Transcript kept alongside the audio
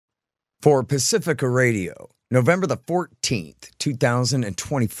For Pacifica Radio, November the 14th,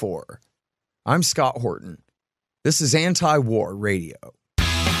 2024. I'm Scott Horton. This is Antiwar Radio.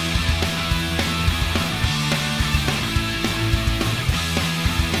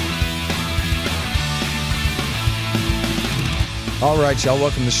 All right, y'all,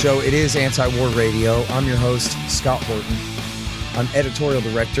 welcome to the show. It is Antiwar Radio. I'm your host, Scott Horton. I'm editorial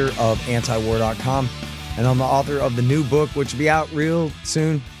director of Antiwar.com, and I'm the author of the new book, which will be out real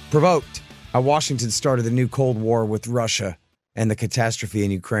soon, Provoked, How Washington Started the New Cold War with Russia and the Catastrophe in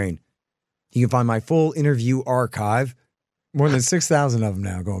Ukraine. You can find my full interview archive, more than 6,000 of them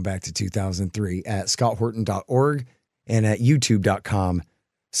now, going back to 2003, at scotthorton.org and at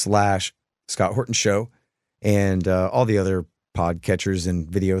youtube.com/Scott Horton Show and all the other podcatchers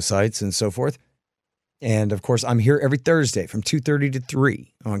and video sites and so forth. And, of course, I'm here every Thursday from 2:30 to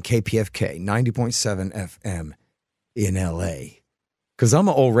 3 on KPFK 90.7 FM in L.A. Because I'm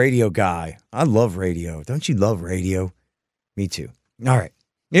an old radio guy. I love radio. Don't you love radio? Me too. All right.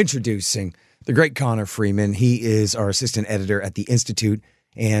 Introducing the great Connor Freeman. He is our assistant editor at the Institute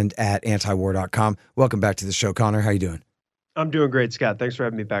and at antiwar.com. Welcome back to the show, Connor. How you doing? I'm doing great, Scott. Thanks for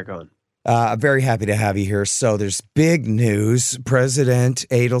having me back on. I'm very happy to have you here. So there's big news. President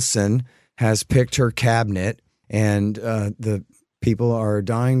Adelson has picked her cabinet, and the people are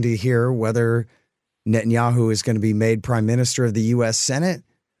dying to hear whether Netanyahu is going to be made prime minister of the U.S. Senate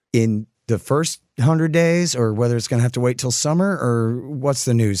in the first 100 days, or whether it's going to have to wait till summer, or what's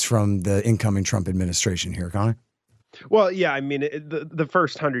the news from the incoming Trump administration here, Connor? Well, yeah, I mean, the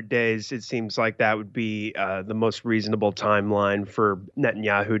first 100 days, it seems like that would be the most reasonable timeline for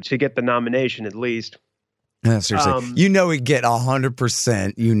Netanyahu to get the nomination, at least. Seriously, he'd get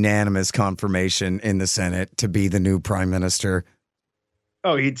 100% unanimous confirmation in the Senate to be the new prime minister.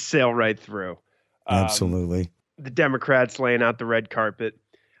 Oh, he'd sail right through. Absolutely. The Democrats laying out the red carpet.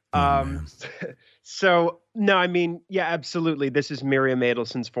 So, no, I mean, yeah, absolutely. This is Miriam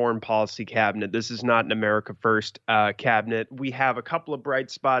Adelson's foreign policy cabinet. This is not an America First cabinet. We have a couple of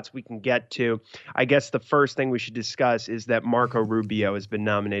bright spots we can get to. I guess the first thing we should discuss is that Marco Rubio has been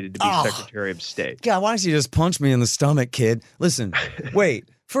nominated to be Secretary of State. God, why don't you just punch me in the stomach, kid? Listen, wait.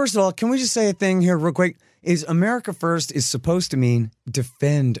 First of all, can we just say a thing here real quick? Is America First is supposed to mean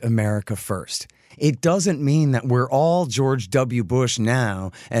defend America first. It doesn't mean that we're all George W. Bush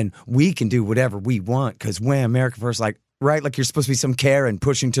now and we can do whatever we want because when America First, like you're supposed to be some Karen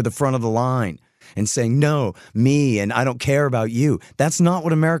pushing to the front of the line and saying, no, me, and I don't care about you. That's not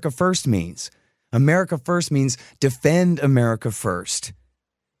what America First means. America First means defend America first.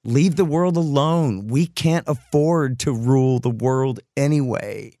 Leave the world alone. We can't afford to rule the world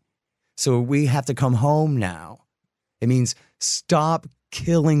anyway. So we have to come home now. It means stop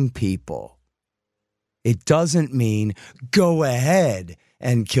killing people. It doesn't mean go ahead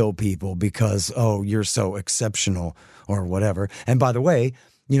and kill people because, oh, you're so exceptional or whatever. And by the way,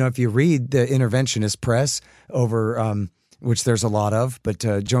 if you read the interventionist press over, which there's a lot of, but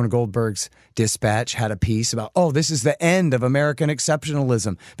Jonah Goldberg's Dispatch had a piece about, oh, this is the end of American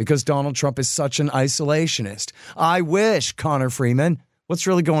exceptionalism because Donald Trump is such an isolationist. I wish, Connor Freeman. What's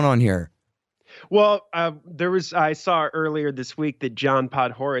really going on here? Well, I saw earlier this week that John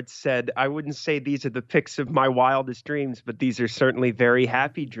Podhoretz said, I wouldn't say these are the pics of my wildest dreams, but these are certainly very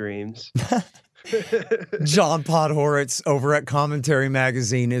happy dreams. John Podhoretz over at Commentary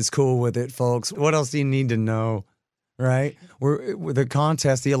Magazine is cool with it, folks. What else do you need to know, right? The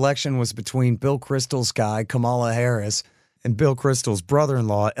contest, the election was between Bill Kristol's guy, Kamala Harris, and Bill Kristol's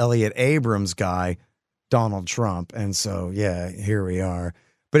brother-in-law, Elliot Abrams' guy, Donald Trump. And so, yeah, here we are.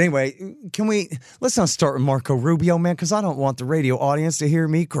 But anyway, let's not start with Marco Rubio, man, because I don't want the radio audience to hear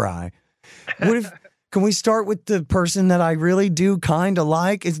me cry. Can we start with the person that I really do kind of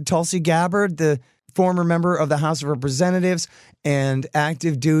like? Is Tulsi Gabbard, the former member of the House of Representatives and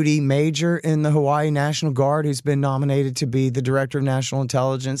active duty major in the Hawaii National Guard who's been nominated to be the Director of National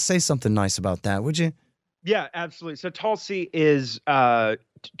Intelligence? Say something nice about that, would you? Yeah, absolutely. So Tulsi is, for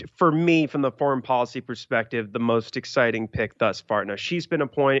me, from the foreign policy perspective, the most exciting pick thus far. Now, she's been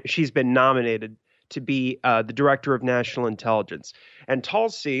nominated to be the Director of National Intelligence. And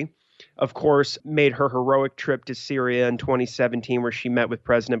Tulsi, of course, made her heroic trip to Syria in 2017, where she met with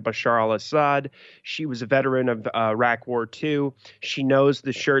President Bashar al-Assad. She was a veteran of Iraq War II. She knows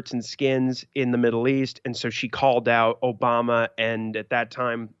the shirts and skins in the Middle East. And so she called out Obama and, at that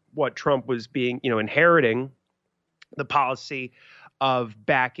time, what Trump was inheriting the policy of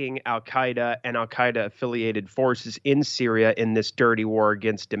backing al-Qaeda and al-Qaeda affiliated forces in Syria in this dirty war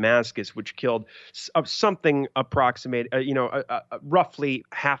against Damascus, which killed something approximate, roughly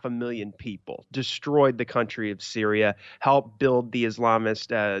 500,000 people, destroyed the country of Syria, helped build the Islamic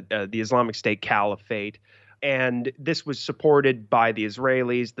State Caliphate. And this was supported by the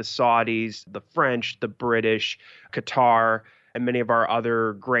Israelis, the Saudis, the French, the British, Qatar, and many of our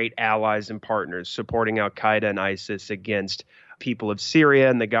other great allies and partners supporting al-Qaeda and ISIS against people of Syria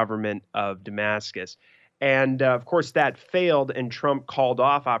and the government of Damascus. And of course, that failed, and Trump called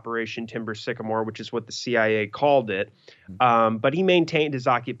off Operation Timber Sycamore, which is what the CIA called it. But he maintained his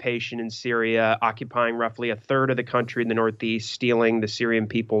occupation in Syria, occupying roughly a third of the country in the northeast, stealing the Syrian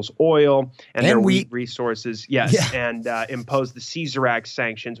people's oil and their wheat resources. Yes, yeah. And imposed the Caesar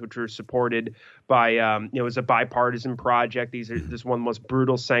sanctions, which were supported by, it was a bipartisan project. This is one of the most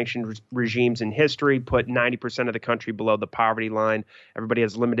brutal sanctioned regimes in history, put 90% of the country below the poverty line. Everybody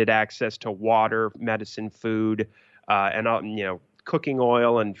has limited access to water, medicine, food, and cooking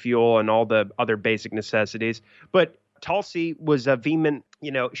oil and fuel and all the other basic necessities. But Tulsi was a vehement,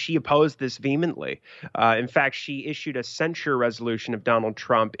 she opposed this vehemently. In fact, she issued a censure resolution of Donald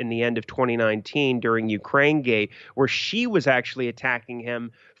Trump in the end of 2019 during Ukraine Gate, where she was actually attacking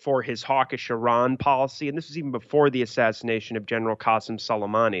him for his hawkish Iran policy. And this was even before the assassination of General Qasem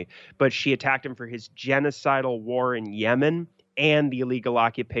Soleimani. But she attacked him for his genocidal war in Yemen and the illegal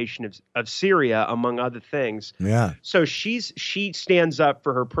occupation of Syria, among other things. Yeah. So she stands up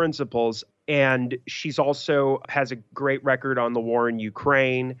for her principles, and she's also has a great record on the war in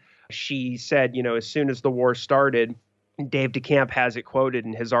Ukraine. She said, as soon as the war started, Dave DeCamp has it quoted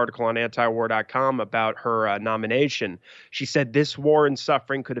in his article on Antiwar.com about her nomination. She said, "This war and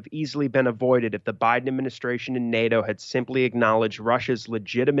suffering could have easily been avoided if the Biden administration and NATO had simply acknowledged Russia's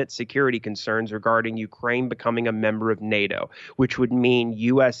legitimate security concerns regarding Ukraine becoming a member of NATO, which would mean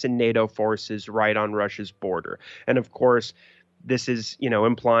U.S. and NATO forces right on Russia's border." And of course, this is,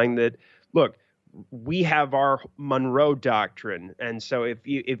 implying that, look, we have our Monroe Doctrine. And so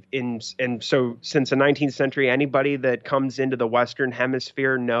so since the 19th century, anybody that comes into the Western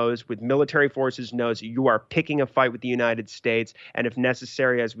Hemisphere with military forces knows you are picking a fight with the United States. And if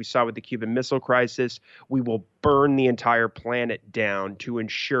necessary, as we saw with the Cuban Missile Crisis, we will burn the entire planet down to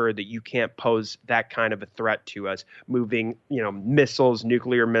ensure that you can't pose that kind of a threat to us, moving, missiles,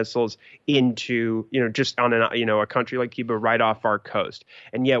 nuclear missiles into, just on a country like Cuba right off our coast.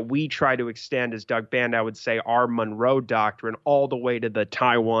 And yet we try to extend, as Doug Bandow would say, our Monroe Doctrine all the way to the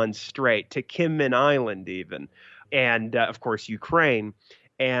Taiwan Strait, to Kinmen Island even, and of course Ukraine.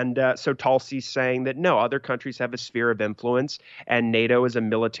 And so Tulsi's saying that no, other countries have a sphere of influence, and NATO is a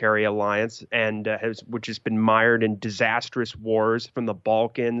military alliance, and which has been mired in disastrous wars from the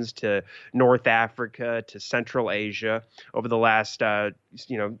Balkans to North Africa to Central Asia over the last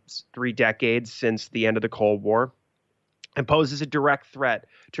 3 decades since the end of the Cold War, and poses a direct threat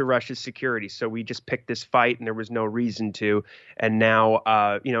to Russia's security. So we just picked this fight, and there was no reason to. And now,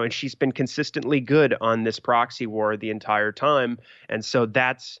 and she's been consistently good on this proxy war the entire time. And so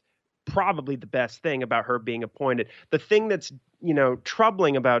that's probably the best thing about her being appointed. The thing that's,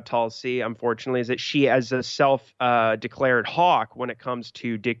 troubling about Tulsi, unfortunately, is that she, as a self-declared hawk when it comes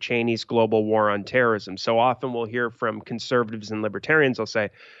to Dick Cheney's global war on terrorism. So often we'll hear from conservatives and libertarians, they'll say,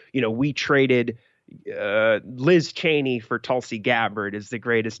 we traded Liz Cheney for Tulsi Gabbard is the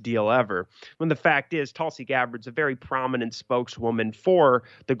greatest deal ever. When the fact is, Tulsi Gabbard's a very prominent spokeswoman for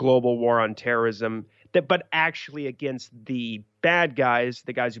the global war on terrorism, but actually against the bad guys,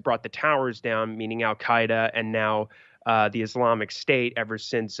 the guys who brought the towers down, meaning al-Qaeda and now the Islamic State ever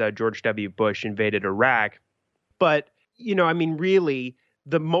since George W. Bush invaded Iraq. But, really,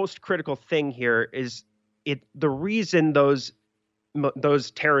 the most critical thing here is the reason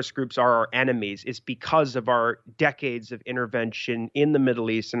those terrorist groups are our enemies is because of our decades of intervention in the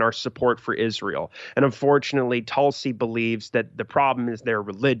Middle East and our support for Israel. And unfortunately, Tulsi believes that the problem is their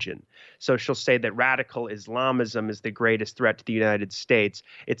religion. So she'll say that radical Islamism is the greatest threat to the United States.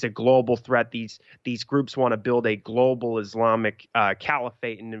 It's a global threat. These groups want to build a global Islamic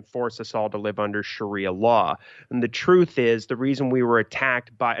caliphate and enforce us all to live under Sharia law. And the truth is, the reason we were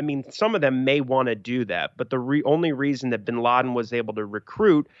attacked by, some of them may want to do that, but the only reason that bin Laden was able to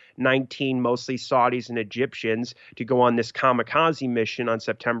recruit 19 mostly Saudis and Egyptians to go on this kamikaze mission on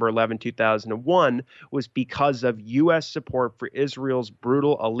September 11, 2001 was because of U.S. support for Israel's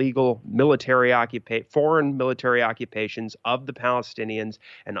brutal, illegal foreign military occupations of the Palestinians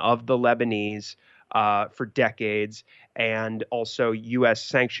and of the Lebanese for decades, and also U.S.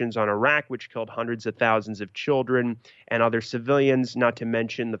 sanctions on Iraq, which killed hundreds of thousands of children and other civilians, not to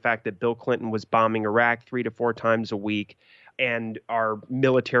mention the fact that Bill Clinton was bombing Iraq 3 to 4 times a week. and our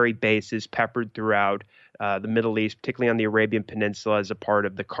military bases peppered throughout the Middle East, particularly on the Arabian Peninsula, as a part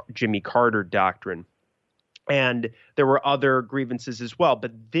of the Jimmy Carter doctrine. And there were other grievances as well,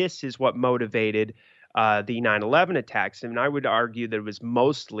 but this is what motivated the 9/11 attacks. And I would argue that it was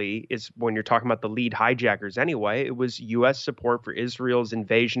mostly, when you're talking about the lead hijackers anyway, it was U.S. support for Israel's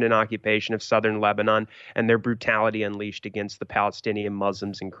invasion and occupation of southern Lebanon and their brutality unleashed against the Palestinian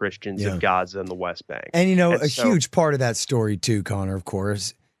Muslims and Christians of Gaza and the West Bank. And, huge part of that story too, Connor, of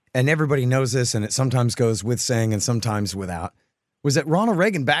course, and everybody knows this, and it sometimes goes with saying and sometimes without, was that Ronald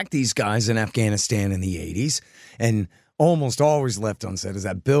Reagan backed these guys in Afghanistan in the 80s, and almost always left unsaid is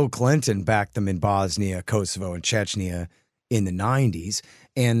that Bill Clinton backed them in Bosnia, Kosovo, and Chechnya in the 90s,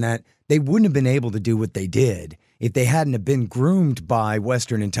 and that they wouldn't have been able to do what they did if they hadn't have been groomed by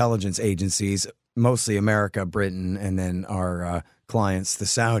Western intelligence agencies, mostly America, Britain, and then our clients, the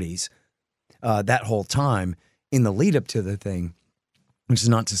Saudis, that whole time in the lead up to the thing, which is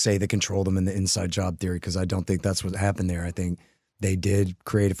not to say they control them in the inside job theory, because I don't think that's what happened there. I think they did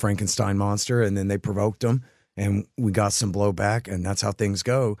create a Frankenstein monster, and then they provoked them, and we got some blowback, and that's how things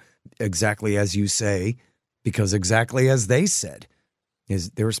go, exactly as you say, because exactly as they said,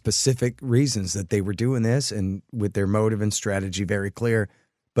 is there were specific reasons that they were doing this, and with their motive and strategy very clear.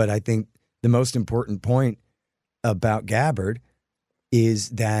 But I think the most important point about Gabbard is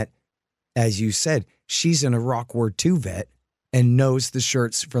that, as you said, she's an Iraq War II vet and knows the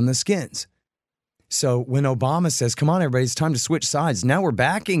shirts from the skins. So when Obama says, come on, everybody, it's time to switch sides. Now we're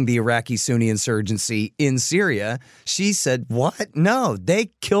backing the Iraqi Sunni insurgency in Syria. She said, what? No,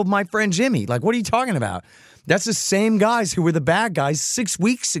 they killed my friend Jimmy. Like, what are you talking about? That's the same guys who were the bad guys 6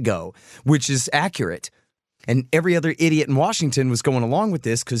 weeks ago, which is accurate. And every other idiot in Washington was going along with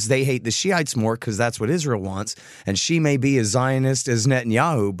this because they hate the Shiites more because that's what Israel wants. And she may be as Zionist as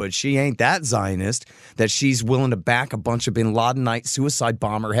Netanyahu, but she ain't that Zionist that she's willing to back a bunch of bin Ladenite suicide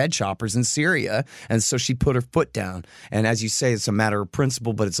bomber head choppers in Syria. And so she put her foot down. And as you say, it's a matter of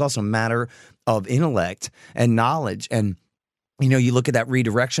principle, but it's also a matter of intellect and knowledge. And you look at that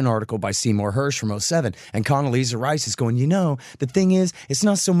redirection article by Seymour Hersh from '07, and Condoleezza Rice is going, the thing is, it's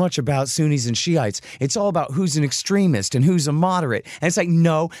not so much about Sunnis and Shiites. It's all about who's an extremist and who's a moderate. And it's like,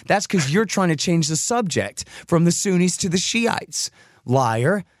 no, that's because you're trying to change the subject from the Sunnis to the Shiites.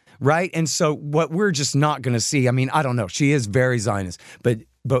 Liar, right? And so what we're just not going to see, I don't know. She is very Zionist, but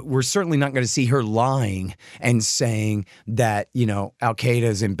we're certainly not going to see her lying and saying that, Al-Qaeda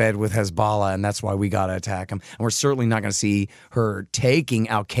is in bed with Hezbollah and that's why we got to attack them. And we're certainly not going to see her taking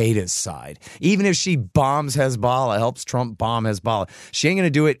Al-Qaeda's side. Even if she bombs Hezbollah, helps Trump bomb Hezbollah, she ain't going to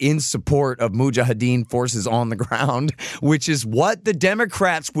do it in support of Mujahideen forces on the ground, which is what the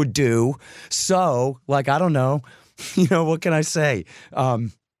Democrats would do. So, I don't know. What can I say?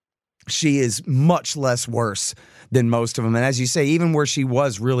 She is much less worse than most of them. And as you say, even where she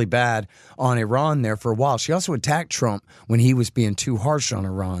was really bad on Iran there for a while, she also attacked Trump when he was being too harsh on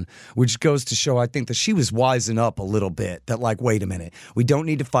Iran, which goes to show, I think, that she was wising up a little bit, that wait a minute, we don't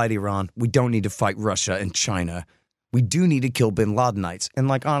need to fight Iran. We don't need to fight Russia and China. We do need to kill bin Ladenites. And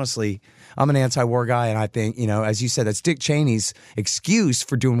honestly, I'm an anti-war guy, and I think, as you said, that's Dick Cheney's excuse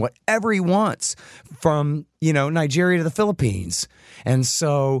for doing whatever he wants from, Nigeria to the Philippines. And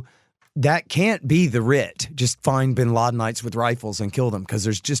so that can't be the writ. Just find bin Ladenites with rifles and kill them because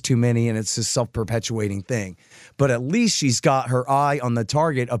there's just too many and it's a self-perpetuating thing. But at least she's got her eye on the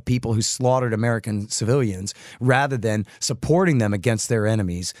target of people who slaughtered American civilians rather than supporting them against their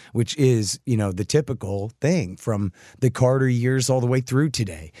enemies, which is, the typical thing from the Carter years all the way through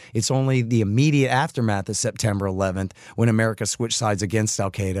today. It's only the immediate aftermath of September 11th when America switched sides against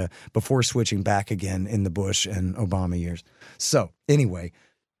Al-Qaeda before switching back again in the Bush and Obama years. So anyway,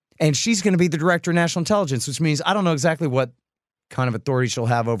 and she's going to be the director of national intelligence, which means I don't know exactly what kind of authority she'll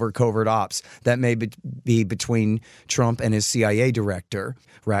have over covert ops. That may be between Trump and his CIA director,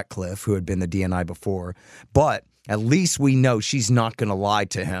 Ratcliffe, who had been the DNI before. But at least we know she's not going to lie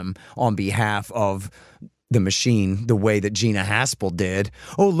to him on behalf of the machine the way that Gina Haspel did.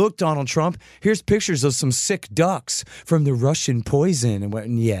 Oh, look, Donald Trump, here's pictures of some sick ducks from the Russian poison.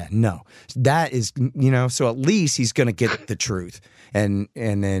 And yeah, no, that is, so at least he's going to get the truth. And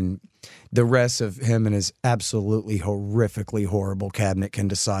then the rest of him and his absolutely horrifically horrible cabinet can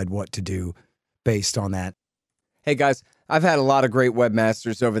decide what to do based on that. Hey guys, I've had a lot of great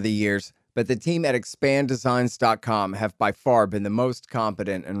webmasters over the years, but the team at expanddesigns.com have by far been the most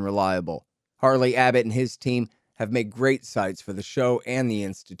competent and reliable. Harley Abbott and his team have made great sites for the show and the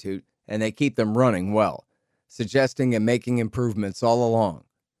Institute, and they keep them running well, suggesting and making improvements all along.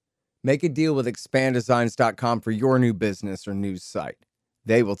 Make a deal with expanddesigns.com for your new business or news site.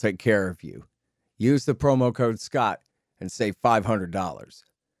 They will take care of you. Use the promo code SCOTT, and save $500.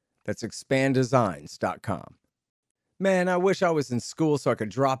 That's expanddesigns.com. Man, I wish I was in school so I could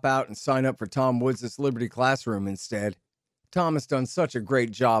drop out and sign up for Tom Woods' Liberty Classroom instead. Tom has done such a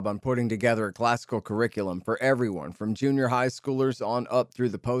great job on putting together a classical curriculum for everyone from junior high schoolers on up through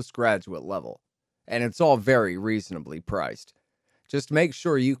the postgraduate level. And it's all very reasonably priced. Just make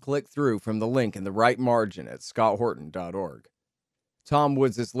sure you click through from the link in the right margin at scotthorton.org. Tom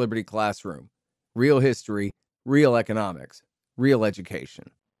Woods' Liberty Classroom. Real history, real economics, real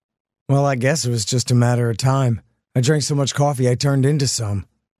education. Well, I guess it was just a matter of time. I drank so much coffee I turned into some.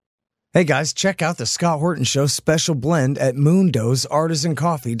 Hey guys, check out the Scott Horton Show special blend at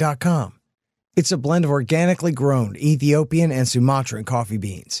moondozartisancoffee.com. It's a blend of organically grown Ethiopian and Sumatran coffee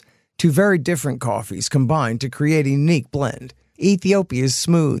beans. Two very different coffees combined to create a unique blend. Ethiopia is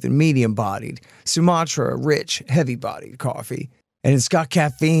smooth and medium-bodied. Sumatra, rich, heavy-bodied coffee. And it's got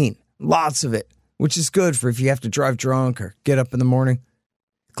caffeine, lots of it, which is good for if you have to drive drunk or get up in the morning.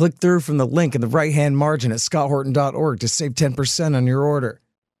 Click through from the link in the right-hand margin at scotthorton.org to save 10% on your order.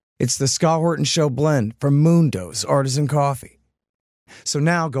 It's the Scott Horton Show blend from Moondo's Artisan Coffee. So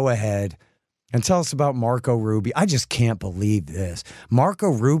now go ahead and tell us about Marco Rubio. I just can't believe this. Marco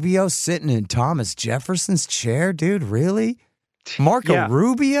Rubio sitting in Thomas Jefferson's chair, dude, really? Marco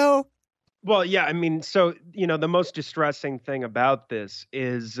Rubio? Well, yeah, I mean, so, the most distressing thing about this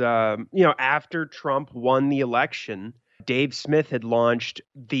is, after Trump won the election, Dave Smith had launched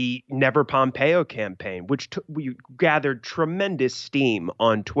the Never Pompeo campaign, which we gathered tremendous steam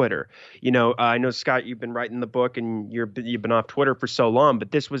on Twitter. I know, Scott, you've been writing the book and you've been off Twitter for so long,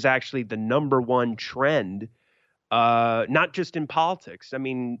 but this was actually the number one trend, not just in politics. I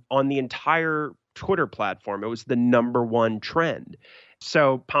mean, on the entire Twitter platform, it was the number one trend.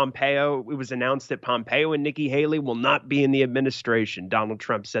 So it was announced that Pompeo and Nikki Haley will not be in the administration. Donald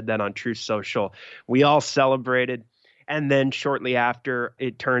Trump said that on Truth Social. We all celebrated. And then shortly after,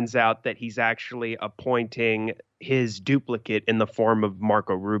 it turns out that he's actually appointing his duplicate in the form of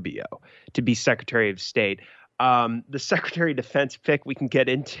Marco Rubio to be Secretary of State. The Secretary of Defense pick we can get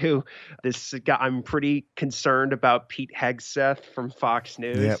into. This guy, I'm pretty concerned about Pete Hegseth from Fox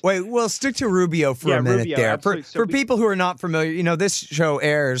News. Yeah. Wait, well, stick to Rubio for a minute Rubio, there. For people who are not familiar, this show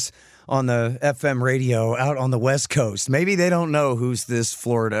airs on the FM radio out on the West Coast. Maybe they don't know who's this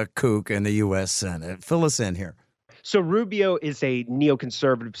Florida kook in the U.S. Senate. Fill us in here. So Rubio is a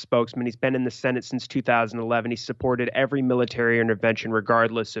neoconservative spokesman. He's been in the Senate since 2011. He supported every military intervention,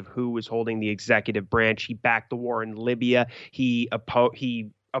 regardless of who was holding the executive branch. He backed the war in Libya. He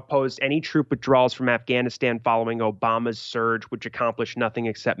opposed any troop withdrawals from Afghanistan following Obama's surge, which accomplished nothing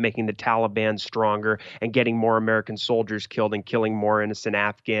except making the Taliban stronger and getting more American soldiers killed and killing more innocent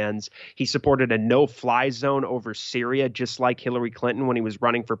Afghans. He supported a no-fly zone over Syria, just like Hillary Clinton when he was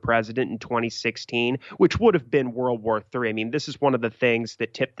running for president in 2016, which would have been World War III. I mean, this is one of the things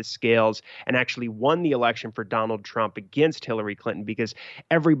that tipped the scales and actually won the election for Donald Trump against Hillary Clinton, because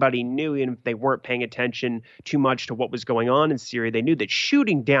everybody knew, even if they weren't paying attention too much to what was going on in Syria, they knew that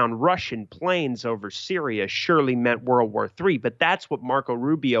shooting down Russian planes over Syria surely meant World War III, but that's what Marco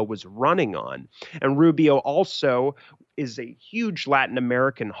Rubio was running on. And Rubio also is a huge Latin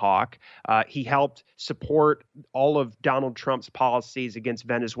American hawk. He helped support all of Donald Trump's policies against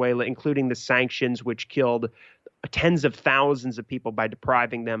Venezuela, including the sanctions, which killed tens of thousands of people by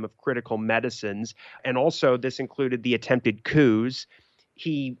depriving them of critical medicines. And also this included the attempted coups.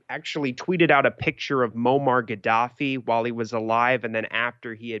 He actually tweeted out a picture of Muammar Gaddafi while he was alive, and then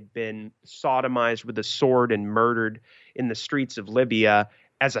after he had been sodomized with a sword and murdered in the streets of Libya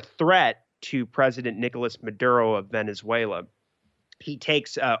as a threat to President Nicolas Maduro of Venezuela. He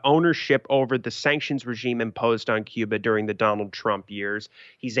takes ownership over the sanctions regime imposed on Cuba during the Donald Trump years.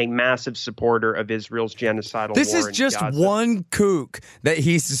 He's a massive supporter of Israel's genocidal war in Gaza. This is just one kook that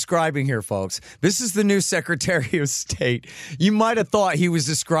he's describing here, folks. This is the new Secretary of State. You might have thought he was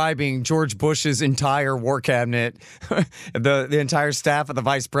describing George Bush's entire war cabinet, the entire staff of the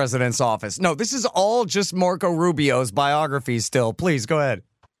vice president's office. No, this is all just Marco Rubio's biography still. Please, go ahead.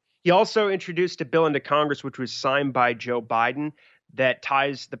 He also introduced a bill into Congress, which was signed by Joe Biden, that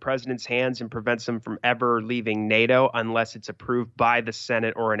ties the president's hands and prevents him from ever leaving NATO unless it's approved by the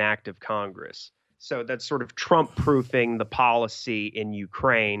Senate or an act of Congress. So that's sort of Trump-proofing the policy in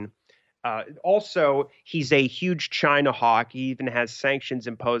Ukraine. Also, he's a huge China hawk. He even has sanctions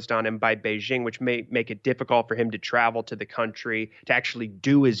imposed on him by Beijing, which may make it difficult for him to travel to the country to actually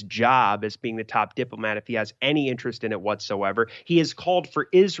do his job as being the top diplomat if he has any interest in it whatsoever. He has called for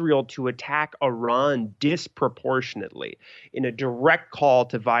Israel to attack Iran disproportionately in a direct call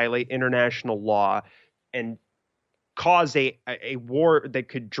to violate international law and cause a war that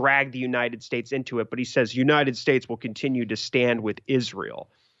could drag the United States into it. But he says United States will continue to stand with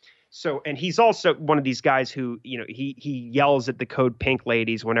Israel. So, and he's also one of these guys who, he yells at the Code Pink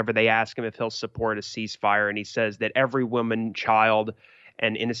ladies whenever they ask him if he'll support a ceasefire. And he says that every woman, child,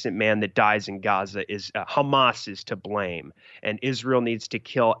 and innocent man that dies in Gaza is Hamas is to blame, and Israel needs to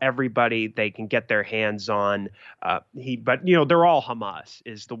kill everybody they can get their hands on. But they're all Hamas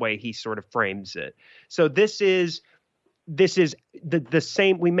is the way he sort of frames it. So this is the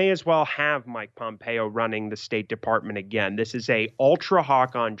same. We may as well have Mike Pompeo running the State Department again. This is a ultra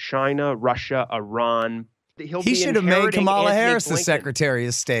hawk on China, Russia, Iran. He should have made Kamala Harris the Secretary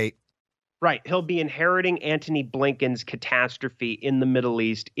of State. Right. He'll be inheriting Antony Blinken's catastrophe in the Middle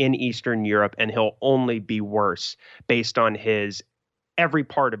East, in Eastern Europe, and he'll only be worse based on every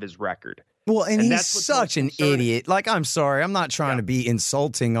part of his record. Well, and he's such an idiot. Like, I'm sorry, I'm not trying to be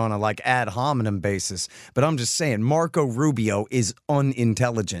insulting on a ad hominem basis, but I'm just saying Marco Rubio is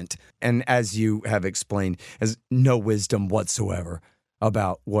unintelligent. And as you have explained, has no wisdom whatsoever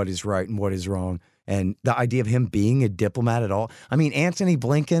about what is right and what is wrong. And the idea of him being a diplomat at all. I mean, Antony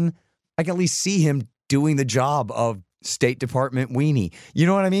Blinken, I can at least see him doing the job of State Department weenie. You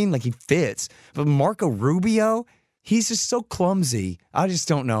know what I mean? Like, he fits. But Marco Rubio, he's just so clumsy. I just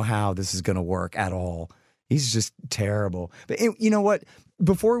don't know how this is going to work at all. He's just terrible. But you know what?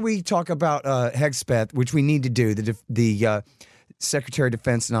 Before we talk about Hegseth, which we need to do, the Secretary of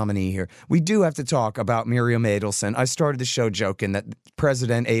Defense nominee here, we do have to talk about Miriam Adelson. I started the show joking that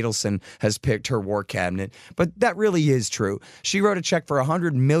President Adelson has picked her war cabinet, but that really is true. She wrote a check for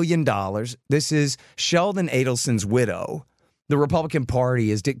 $100 million. This is Sheldon Adelson's widow. The Republican Party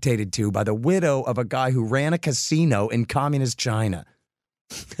is dictated to by the widow of a guy who ran a casino in communist China.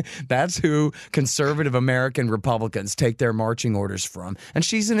 That's who conservative American Republicans take their marching orders from. And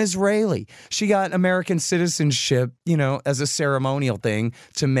she's an Israeli. She got American citizenship, as a ceremonial thing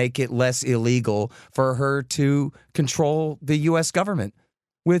to make it less illegal for her to control the U.S. government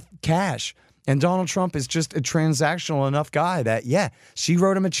with cash. And Donald Trump is just a transactional enough guy that, she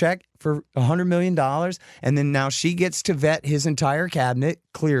wrote him a check for $100 million. And then now she gets to vet his entire cabinet,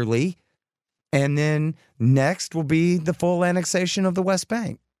 clearly. And then next will be the full annexation of the West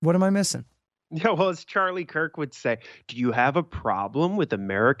Bank. What am I missing? Yeah, well, as Charlie Kirk would say, do you have a problem with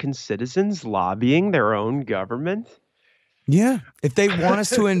American citizens lobbying their own government? Yeah. If they want us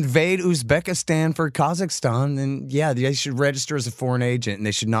to invade Uzbekistan for Kazakhstan, then they should register as a foreign agent and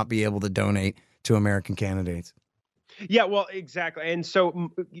they should not be able to donate to American candidates. Yeah, well, exactly. And so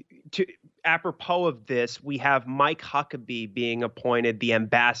apropos of this, we have Mike Huckabee being appointed the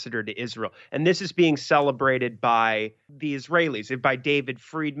ambassador to Israel. And this is being celebrated by the Israelis, by David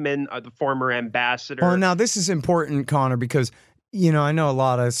Friedman, the former ambassador. Well, now this is important, Connor, because, I know a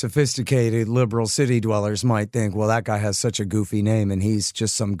lot of sophisticated liberal city dwellers might think, well, that guy has such a goofy name and he's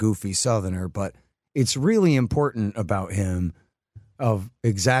just some goofy Southerner. But it's really important about him of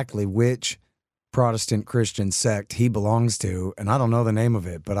exactly which Protestant Christian sect he belongs to, and I don't know the name of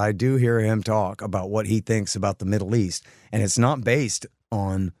it, but I do hear him talk about what he thinks about the Middle East, and it's not based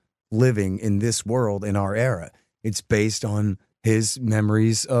on living in this world in our era. It's based on his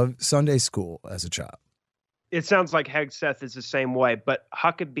memories of Sunday school as a child. It sounds like Hegseth is the same way, but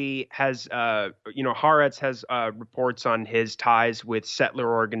Huckabee has, Haaretz has reports on his ties with settler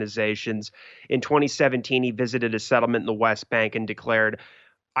organizations. In 2017, he visited a settlement in the West Bank and declared,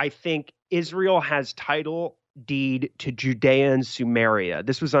 I think Israel has title deed to Judea and Sumeria.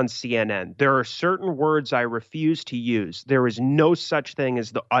 This was on CNN. There are certain words I refuse to use. There is no such thing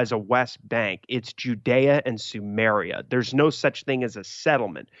as a West Bank. It's Judea and Sumeria. There's no such thing as a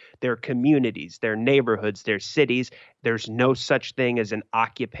settlement. They're communities, they're neighborhoods, they're cities. There's no such thing as an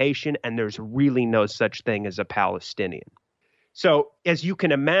occupation, and there's really no such thing as a Palestinian. So, as you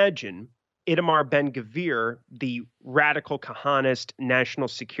can imagine, Itamar Ben-Gvir, the radical Kahanist national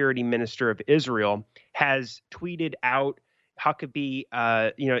security minister of Israel, has tweeted out Huckabee,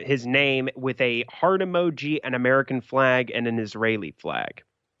 his name with a heart emoji, an American flag, and an Israeli flag.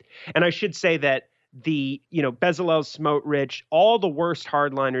 And I should say that Bezalel Smotrich, all the worst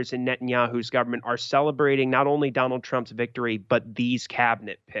hardliners in Netanyahu's government are celebrating not only Donald Trump's victory, but these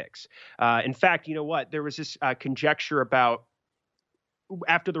cabinet picks. In fact, you know what? There was this conjecture about,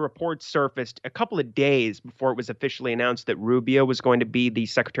 after the report surfaced a couple of days before it was officially announced that Rubio was going to be the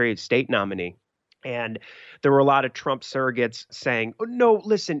Secretary of State nominee. And there were a lot of Trump surrogates saying, oh, no,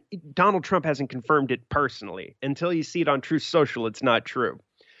 listen, Donald Trump hasn't confirmed it personally. Until you see it on Truth Social, it's not true.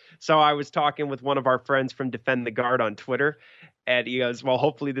 So I was talking with one of our friends from Defend the Guard on Twitter, And he goes, well,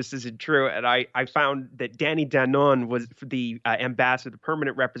 hopefully this isn't true. And I found that Danny Danon was the ambassador, the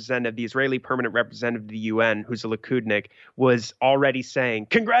permanent representative, the Israeli permanent representative to the UN, who's a Likudnik, was already saying,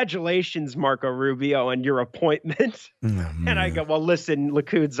 congratulations, Marco Rubio, on your appointment. And I go, well, listen,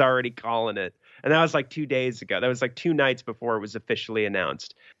 Likud's already calling it. And that was like 2 days ago. That was like 2 nights before it was officially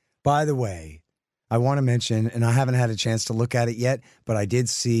announced. By the way, I want to mention, and I haven't had a chance to look at it yet, but I did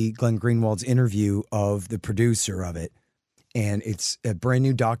see Glenn Greenwald's interview of the producer of it. And it's a brand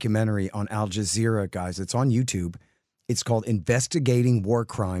new documentary on Al Jazeera, guys. It's on YouTube. It's called Investigating War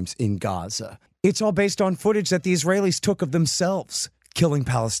Crimes in Gaza. It's all based on footage that the Israelis took of themselves killing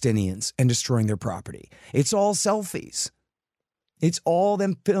Palestinians and destroying their property. It's all selfies. It's all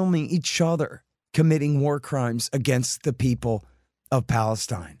them filming each other committing war crimes against the people of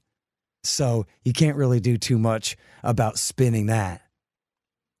Palestine. So you can't really do too much about spinning that.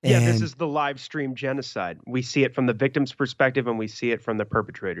 Yeah, this is the live stream genocide. We see it from the victim's perspective and we see it from the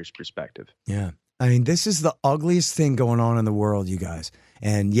perpetrator's perspective. Yeah. I mean, this is the ugliest thing going on in the world, you guys.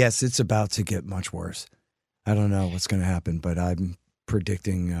 And yes, it's about to get much worse. I don't know what's going to happen, but I'm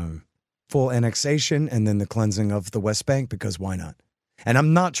predicting full annexation and then the cleansing of the West Bank, because why not? And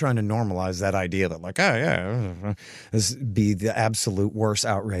I'm not trying to normalize that idea that like, oh, yeah, this be the absolute worst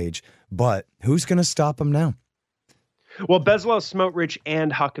outrage. But who's going to stop them now? Well, Bezalel Smotrich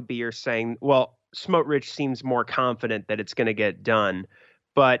and Huckabee are saying, well, Smotrich seems more confident that it's going to get done.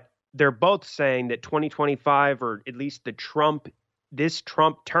 But they're both saying that 2025, or at least this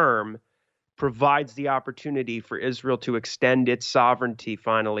Trump term, provides the opportunity for Israel to extend its sovereignty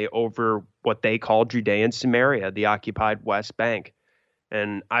finally over what they call Judea and Samaria, the occupied West Bank.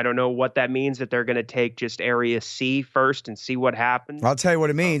 And I don't know what that means, that they're going to take just Area C first and see what happens. I'll tell you what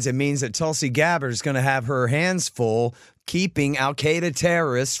it means. It means that Tulsi Gabbard is going to have her hands full keeping al-Qaeda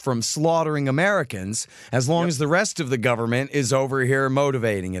terrorists from slaughtering Americans as long as the rest of the government is over here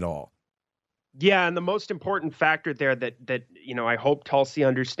motivating it all. Yeah, and the most important factor there that I hope Tulsi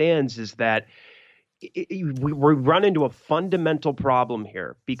understands is that we run into a fundamental problem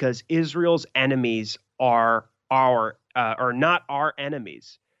here, because Israel's enemies are not our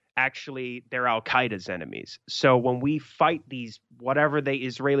enemies. Actually, they're al-Qaeda's enemies. So when we fight these, whatever the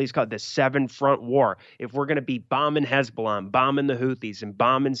Israelis call it, the 7-front war, if we're going to be bombing Hezbollah and bombing the Houthis and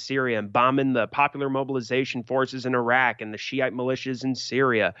bombing Syria and bombing the popular mobilization forces in Iraq and the Shiite militias in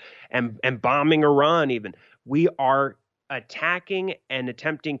Syria and bombing Iran even, we are attacking and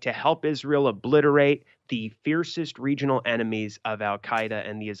attempting to help Israel obliterate the fiercest regional enemies of al-Qaeda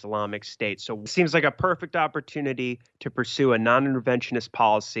and the Islamic State. So it seems like a perfect opportunity to pursue a non-interventionist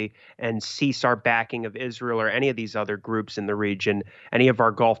policy and cease our backing of Israel or any of these other groups in the region, any of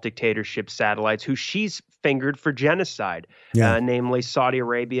our Gulf dictatorship satellites who she's fingered for genocide, namely Saudi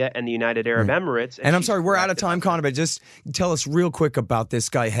Arabia and the United Arab Emirates. And I'm sorry, we're out of time, Connor, but just tell us real quick about this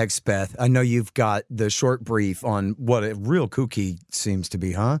guy, Hegseth. I know you've got the short brief on what a real kooky seems to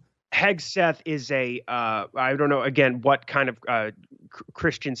be, huh? Hegseth is I don't know, again, what kind of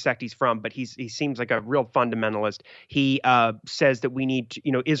Christian sect he's from, but he seems like a real fundamentalist. He says that we need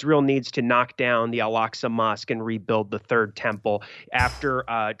to, Israel needs to knock down the Al-Aqsa Mosque and rebuild the Third Temple. After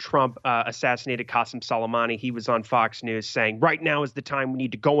Trump assassinated Qasem Soleimani, he was on Fox News saying, right now is the time we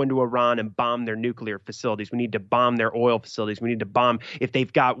need to go into Iran and bomb their nuclear facilities. We need to bomb their oil facilities. We need to bomb, if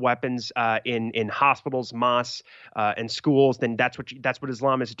they've got weapons in hospitals, mosques, and schools, then that's what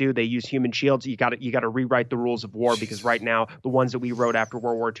Islamists do. They use human shields. You got to rewrite the rules of war, because right now the ones that we wrote after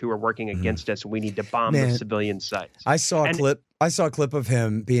World War II are working against us, and we need to bomb the civilian sites. I saw a clip of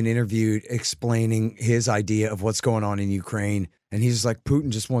him being interviewed explaining his idea of what's going on in Ukraine, and he's like, Putin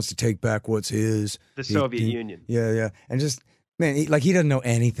just wants to take back what's his. The Soviet Union. Yeah. And just, man, he doesn't know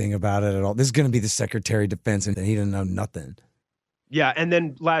anything about it at all. This is going to be the Secretary of Defense, and he doesn't know nothing. Yeah, and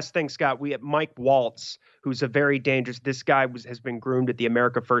then last thing, Scott, we have Mike Waltz, who's a very dangerous. This guy has been groomed at the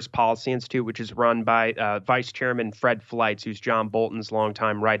America First Policy Institute, which is run by Vice Chairman Fred Fleitz, who's John Bolton's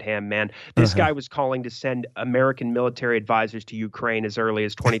longtime right-hand man. This guy was calling to send American military advisors to Ukraine as early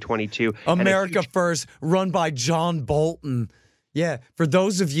as 2022. America First, run by John Bolton. Yeah, for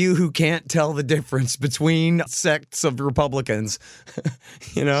those of you who can't tell the difference between sects of Republicans,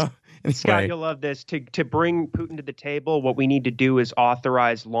 Anyway. Scott, you'll love this. To bring Putin to the table, what we need to do is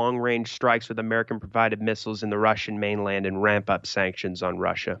authorize long-range strikes with American-provided missiles in the Russian mainland and ramp up sanctions on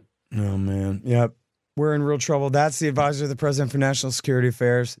Russia. Oh, man. Yep. We're in real trouble. That's the advisor of the President for National Security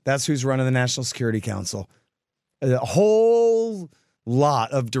Affairs. That's who's running the National Security Council. A whole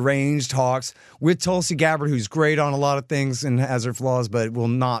lot of deranged talks with Tulsi Gabbard, who's great on a lot of things and has her flaws, but will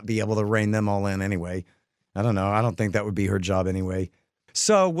not be able to rein them all in anyway. I don't know. I don't think that would be her job anyway.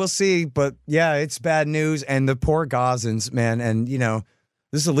 So we'll see. But yeah, it's bad news. And the poor Gazans, man. And, you know,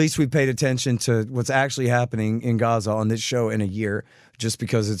 this is the least we paid attention to what's actually happening in Gaza on this show in a year, just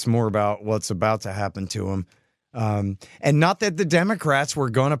because it's more about what's about to happen to them. And not that the Democrats were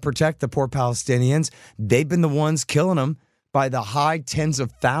going to protect the poor Palestinians. They've been the ones killing them by the high tens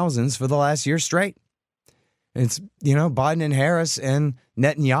of thousands for the last year straight. It's, you know, Biden and Harris and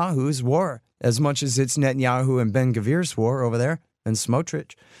Netanyahu's war, as much as it's Netanyahu and Ben-Gvir's war over there and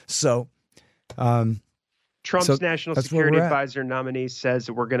Smotrich. So, Trump's national security advisor nominee says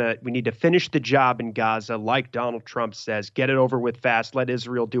that we need to finish the job in Gaza, like Donald Trump says, get it over with fast, let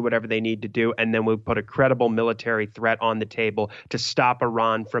Israel do whatever they need to do, and then we'll put a credible military threat on the table to stop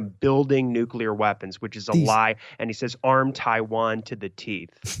Iran from building nuclear weapons, which is a lie. And he says, arm Taiwan to the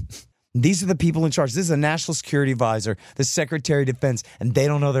teeth. These are the people in charge. This is a national security advisor, the Secretary of Defense, and they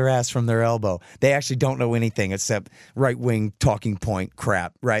don't know their ass from their elbow. They actually don't know anything except right-wing talking point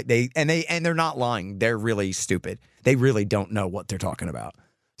crap, right? They're not lying. They're really stupid. They really don't know what they're talking about.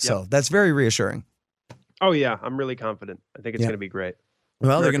 So that's very reassuring. Oh yeah, I'm really confident. I think it's going to be great.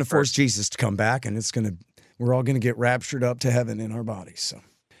 Well, they're going to force Jesus to come back, and we're all going to get raptured up to heaven in our bodies. So.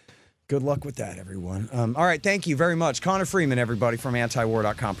 Good luck with that, everyone. All right, thank you very much. Connor Freeman, everybody, from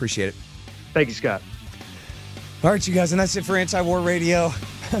Antiwar.com. Appreciate it. Thank you, Scott. All right, you guys, and that's it for Antiwar Radio.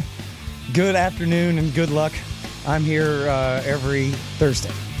 Good afternoon and good luck. I'm here every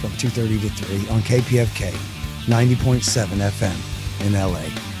Thursday from 2:30 to 3 on KPFK 90.7 FM in LA.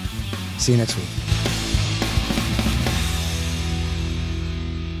 See you next week.